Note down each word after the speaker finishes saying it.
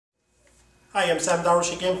Hi, I'm Sam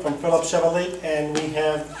Darwish again from Phillips Chevrolet, and we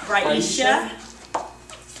have Raisha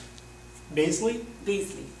Beasley,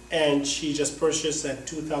 and she just purchased a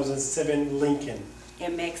 2007 Lincoln.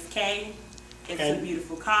 MXK. It's a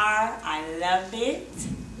beautiful car. I love it.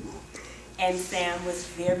 And Sam was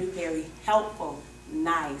very, very helpful,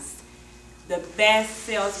 nice. The best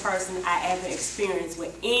salesperson I ever experienced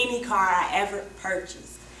with any car I ever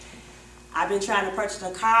purchased. I've been trying to purchase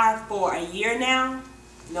a car for a year now.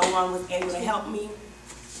 No one was able to help me.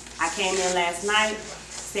 I came in last night.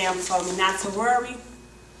 Sam told me not to worry.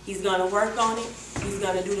 He's going to work on it. He's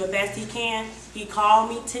going to do the best he can. He called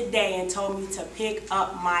me today and told me to pick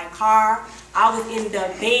up my car. I was in the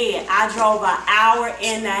bed. I drove an hour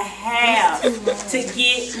and a half to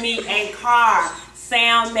get me a car.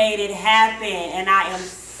 Sam made it happen, and I am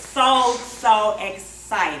so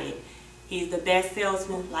excited. He's the best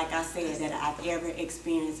salesman, like I said, that I've ever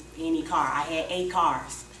experienced any car. I had 8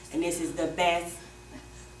 cars, and this is the best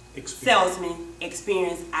salesman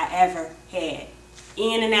experience I ever had.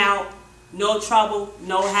 In and out, no trouble,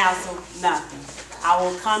 no hassle, nothing. I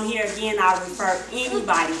will come here again. I'll refer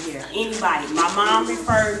anybody here, anybody. My mom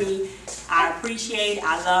referred me. I appreciate it.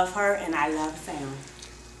 I love her, and I love Sam.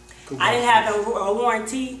 I didn't have a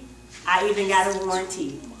warranty. I even got a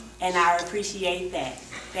warranty, and I appreciate that.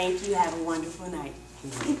 Thank you. Have a wonderful night.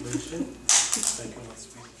 Congratulations. Thank you.